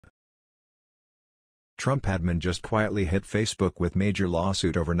Trump admin just quietly hit Facebook with major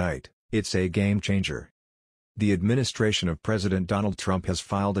lawsuit overnight. It's a game changer. The administration of President Donald Trump has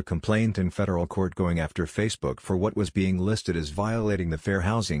filed a complaint in federal court going after Facebook for what was being listed as violating the Fair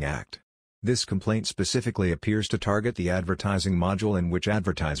Housing Act. This complaint specifically appears to target the advertising module in which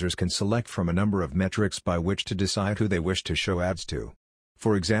advertisers can select from a number of metrics by which to decide who they wish to show ads to.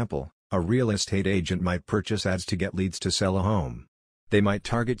 For example, a real estate agent might purchase ads to get leads to sell a home. They might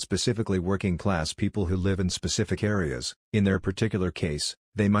target specifically working-class people who live in specific areas. In their particular case,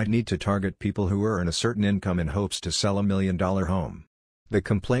 they might need to target people who earn a certain income in hopes to sell a $1 million home. The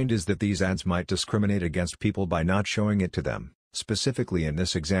complaint is that these ads might discriminate against people by not showing it to them. Specifically in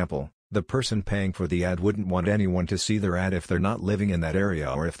this example, the person paying for the ad wouldn't want anyone to see their ad if they're not living in that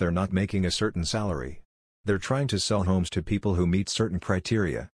area or if they're not making a certain salary. They're trying to sell homes to people who meet certain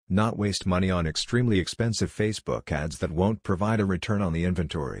criteria, not waste money on extremely expensive Facebook ads that won't provide a return on the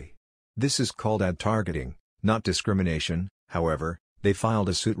inventory. This is called ad targeting, not discrimination. However, they filed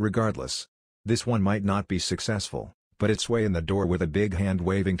a suit regardless. This one might not be successful, but it's way in the door with a big hand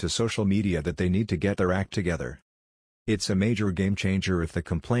waving to social media that they need to get their act together. It's a major game changer if the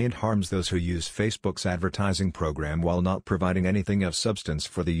complaint harms those who use Facebook's advertising program while not providing anything of substance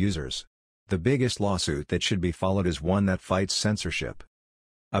for the users. The biggest lawsuit that should be followed is one that fights censorship.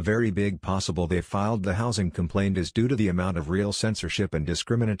 A very big possible they filed the housing complaint is due to the amount of real censorship and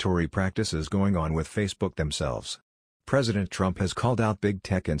discriminatory practices going on with Facebook themselves. President Trump has called out big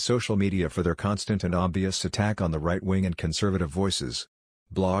tech and social media for their constant and obvious attack on the right-wing and conservative voices.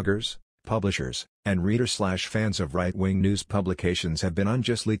 Bloggers, publishers, and readers/fans of right-wing news publications have been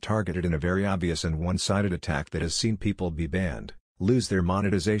unjustly targeted in a very obvious and one-sided attack that has seen people be banned, lose their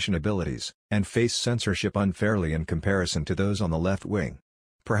monetization abilities, and face censorship unfairly in comparison to those on the left wing.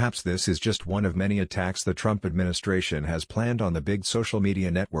 Perhaps this is just one of many attacks the Trump administration has planned on the big social media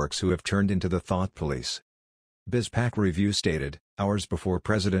networks who have turned into the thought police. BizPac Review stated, hours before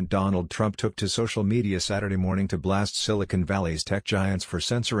President Donald Trump took to social media Saturday morning to blast Silicon Valley's tech giants for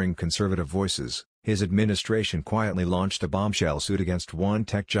censoring conservative voices, his administration quietly launched a bombshell suit against one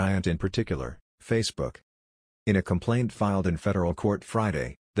tech giant in particular, Facebook. In a complaint filed in federal court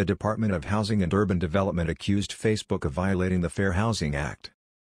Friday, the Department of Housing and Urban Development accused Facebook of violating the Fair Housing Act.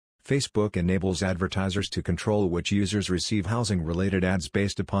 Facebook enables advertisers to control which users receive housing-related ads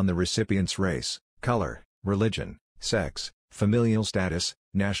based upon the recipient's race, color, religion, sex, familial status,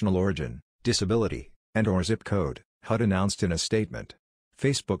 national origin, disability, and/or zip code, HUD announced in a statement.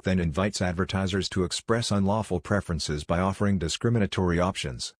 Facebook then invites advertisers to express unlawful preferences by offering discriminatory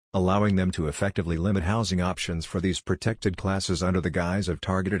options, allowing them to effectively limit housing options for these protected classes under the guise of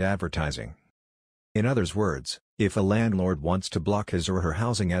targeted advertising. In other words, if a landlord wants to block his or her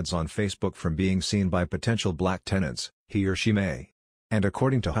housing ads on Facebook from being seen by potential black tenants, he or she may. And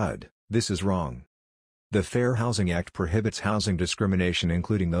according to HUD, this is wrong. The Fair Housing Act prohibits housing discrimination,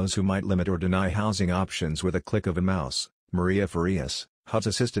 including those who might limit or deny housing options with a click of a mouse, Maria Farias, HUD's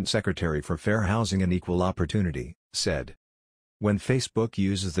Assistant Secretary for Fair Housing and Equal Opportunity, said. When Facebook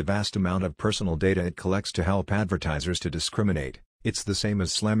uses the vast amount of personal data it collects to help advertisers to discriminate, it's the same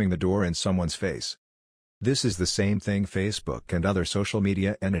as slamming the door in someone's face. This is the same thing Facebook and other social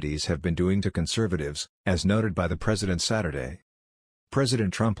media entities have been doing to conservatives, as noted by the president Saturday.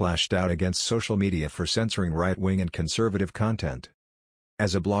 President Trump lashed out against social media for censoring right-wing and conservative content.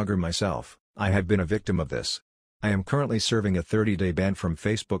 As a blogger myself, I have been a victim of this. I am currently serving a 30-day ban from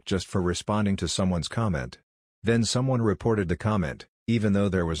Facebook just for responding to someone's comment. Then someone reported the comment, even though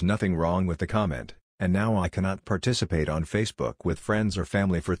there was nothing wrong with the comment, and now I cannot participate on Facebook with friends or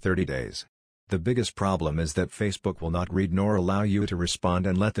family for 30 days. The biggest problem is that Facebook will not read nor allow you to respond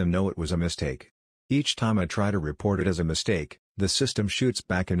and let them know it was a mistake. Each time I try to report it as a mistake, the system shoots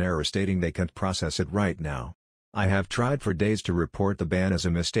back an error stating they can't process it right now. I have tried for days to report the ban as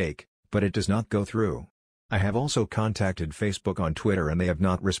a mistake, but it does not go through. I have also contacted Facebook on Twitter and they have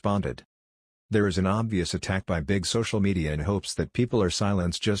not responded. There is an obvious attack by big social media in hopes that people are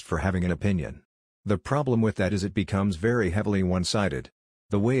silenced just for having an opinion. The problem with that is it becomes very heavily one-sided.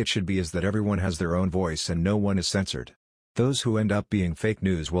 The way it should be is that everyone has their own voice and no one is censored. Those who end up being fake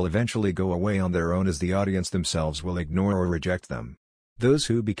news will eventually go away on their own as the audience themselves will ignore or reject them. Those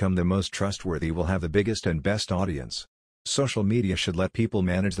who become the most trustworthy will have the biggest and best audience. Social media should let people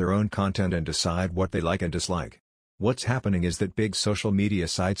manage their own content and decide what they like and dislike. What's happening is that big social media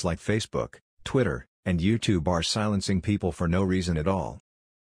sites like Facebook, Twitter, and YouTube are silencing people for no reason at all.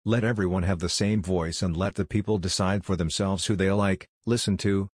 Let everyone have the same voice and let the people decide for themselves who they like, listen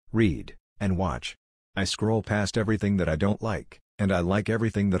to, read, and watch. I scroll past everything that I don't like, and I like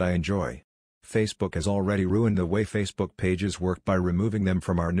everything that I enjoy. Facebook has already ruined the way Facebook pages work by removing them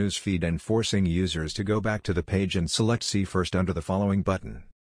from our newsfeed and forcing users to go back to the page and select See First under the following button.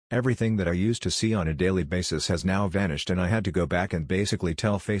 Everything that I used to see on a daily basis has now vanished, and I had to go back and basically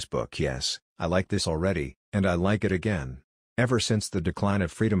tell Facebook, yes, I like this already, and I like it again. Ever since the decline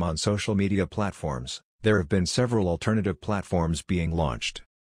of freedom on social media platforms, there have been several alternative platforms being launched.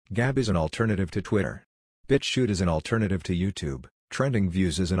 Gab is an alternative to Twitter. BitChute is an alternative to YouTube. Trending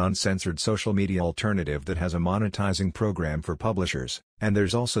Views is an uncensored social media alternative that has a monetizing program for publishers, and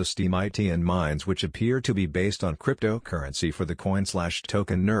there's also Steem IT and Minds, which appear to be based on cryptocurrency for the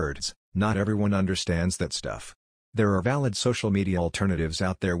coin/token nerds. Not everyone understands that stuff. There are valid social media alternatives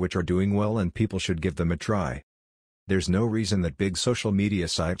out there which are doing well, and people should give them a try. There's no reason that big social media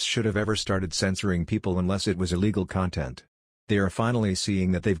sites should have ever started censoring people unless it was illegal content. They are finally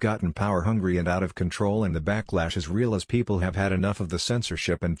seeing that they've gotten power-hungry and out of control, and the backlash is real as people have had enough of the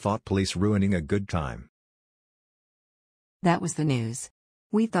censorship and thought police ruining a good time. That was the news.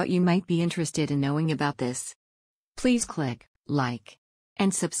 We thought you might be interested in knowing about this. Please click like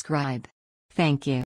and subscribe. Thank you.